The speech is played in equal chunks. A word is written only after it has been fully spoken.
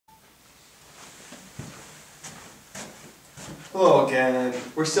Hello again.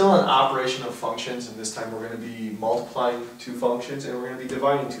 We're still in operation of functions, and this time we're going to be multiplying two functions and we're going to be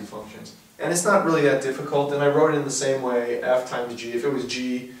dividing two functions. And it's not really that difficult, and I wrote it in the same way, f times g. If it was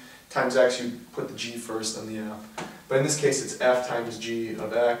g times x, you'd put the g first, then the f. But in this case it's f times g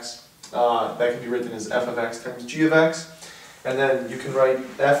of x. That can be written as f of x times g of x. And then you can write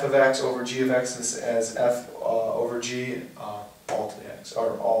f of x over g of x as f over g all to the x,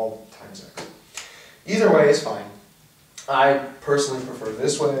 or all times x. Either way is fine. I personally prefer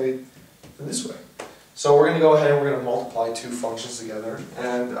this way than this way. So we're going to go ahead and we're going to multiply two functions together.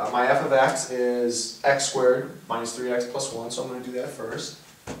 And my f of x is x squared minus 3x plus 1, so I'm going to do that first.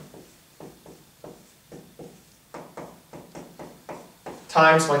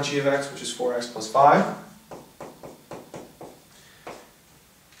 Times my g of x, which is 4x plus 5.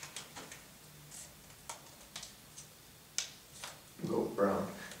 Go with brown.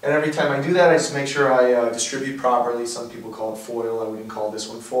 And every time I do that, I just make sure I distribute properly. Some people call it FOIL. I wouldn't call this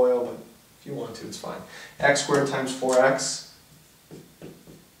one FOIL, but if you want to, it's fine. X squared times 4x.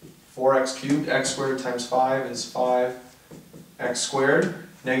 4x cubed. X squared times 5 is 5x squared.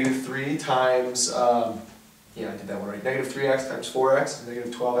 Negative 3 times, yeah, I did that one right. Negative 3x times 4x is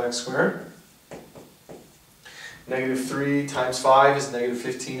negative 12x squared. Negative 3 times 5 is negative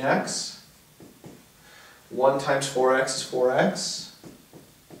 15x. 1 times 4x is 4x.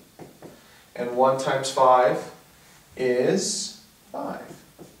 And 1 times 5 is 5.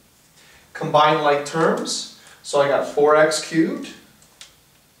 Combine like terms. So I got 4x cubed.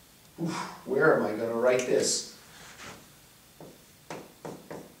 Oof, where am I going to write this?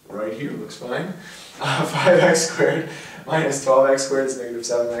 Right here looks fine. 5x squared minus 12x squared is negative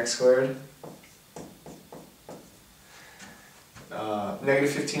 7x squared. Negative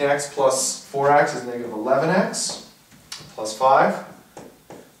 15x plus 4x is negative 11x plus 5.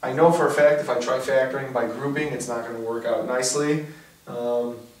 I know for a fact if I try factoring by grouping, it's not going to work out nicely.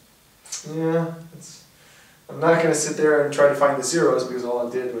 Yeah, I'm not going to sit there and try to find the zeros because all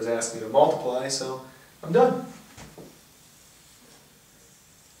it did was ask me to multiply, so I'm done.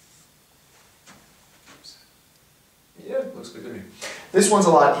 Yeah, looks good to me. This one's a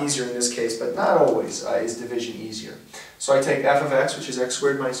lot easier in this case, but not always is division easier. So I take f of x, which is x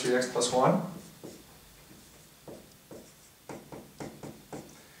squared minus 3x plus 1.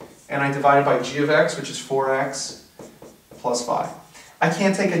 And I divide it by g of x, which is 4x plus 5. I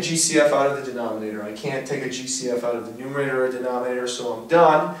can't take a GCF out of the denominator. I can't take a GCF out of the numerator or denominator, so I'm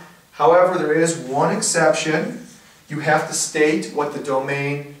done. However, there is one exception. You have to state what the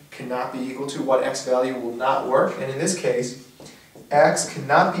domain cannot be equal to, what x value will not work. And in this case, x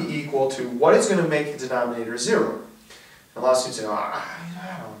cannot be equal to what is going to make the denominator 0. And a lot of students say, oh, I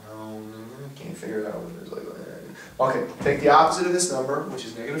don't know, I can't figure it out. Okay, take the opposite of this number, which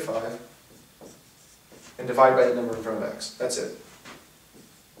is negative 5, and divide by the number in front of x. That's it.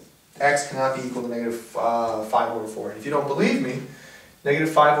 X cannot be equal to negative 5 over 4. And if you don't believe me,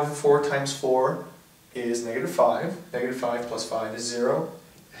 negative 5 over 4 times 4 is negative 5. Negative 5 plus 5 is 0.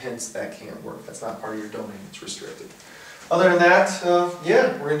 Hence, that can't work. That's not part of your domain. It's restricted. Other than that,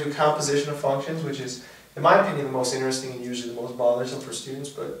 yeah, we're going to do composition of functions, which is, in my opinion, the most interesting and usually the most bothersome for students,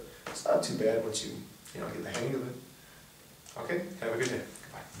 but it's not too bad once you get the hang of it. Okay, have a good day.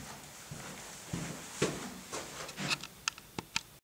 Goodbye.